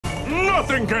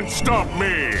Nothing can stop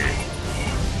me!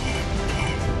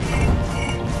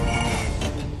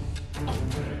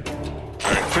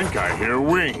 I think I hear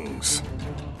wings.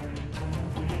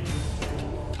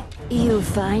 You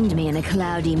find me in a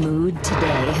cloudy mood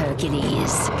today,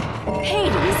 Hercules.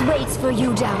 Hades waits for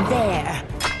you down there.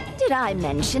 Did I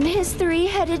mention his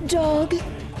three-headed dog?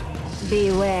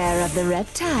 Beware of the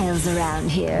reptiles around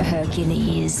here,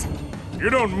 Hercules. You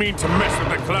don't mean to mess with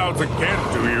the clouds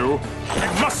again, do you?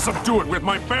 I must subdue it with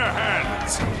my bare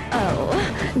hands!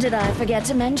 Oh, did I forget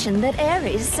to mention that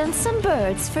Ares sent some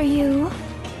birds for you?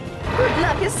 Good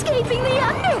luck escaping the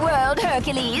underworld,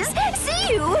 Hercules!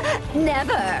 See you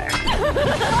never!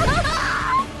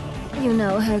 You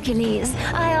know, Hercules,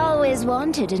 I always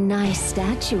wanted a nice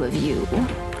statue of you.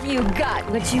 You got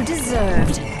what you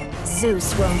deserved.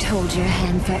 Zeus won't hold your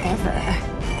hand forever.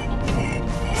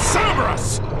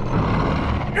 Cerberus!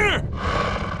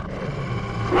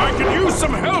 I can use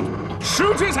some help!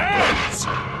 Shoot his hands!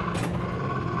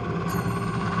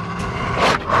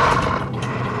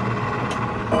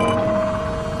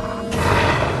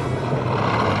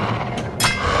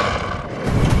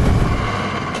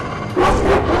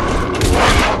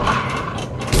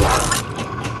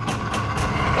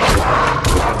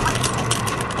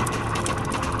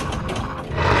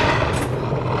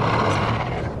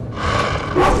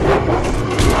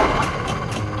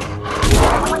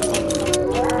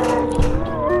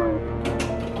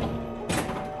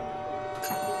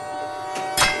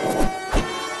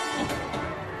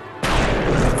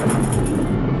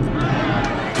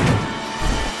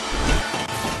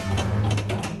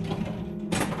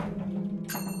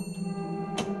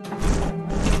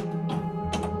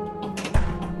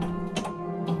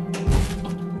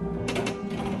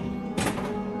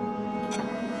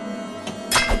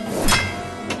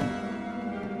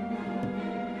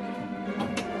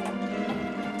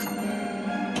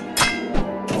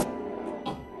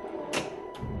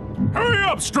 Hurry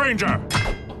up, stranger!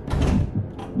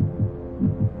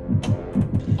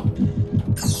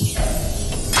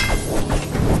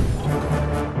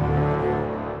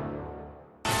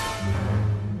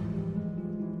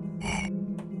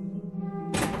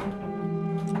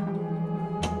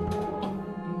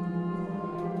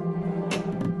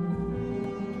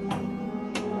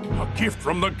 A gift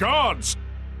from the gods!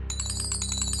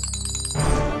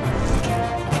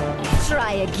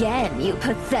 Try again, you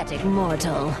pathetic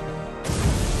mortal.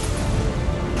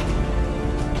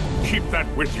 Keep that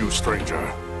with you, stranger.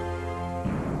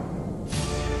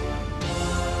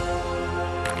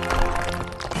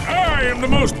 I am the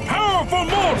most powerful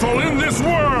mortal in this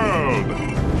world!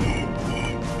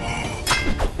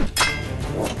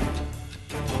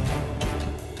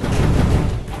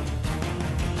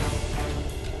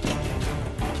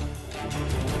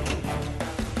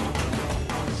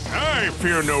 I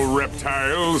fear no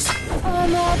reptiles. Or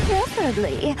more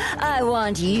preferably, I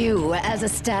want you as a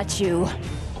statue.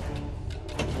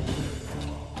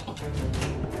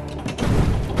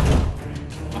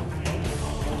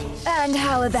 And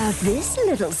how about this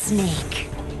little snake?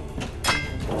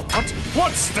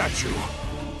 What statue?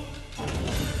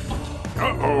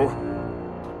 Uh-oh.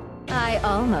 I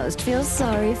almost feel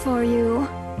sorry for you.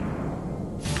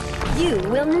 You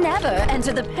will never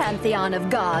enter the pantheon of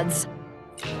gods.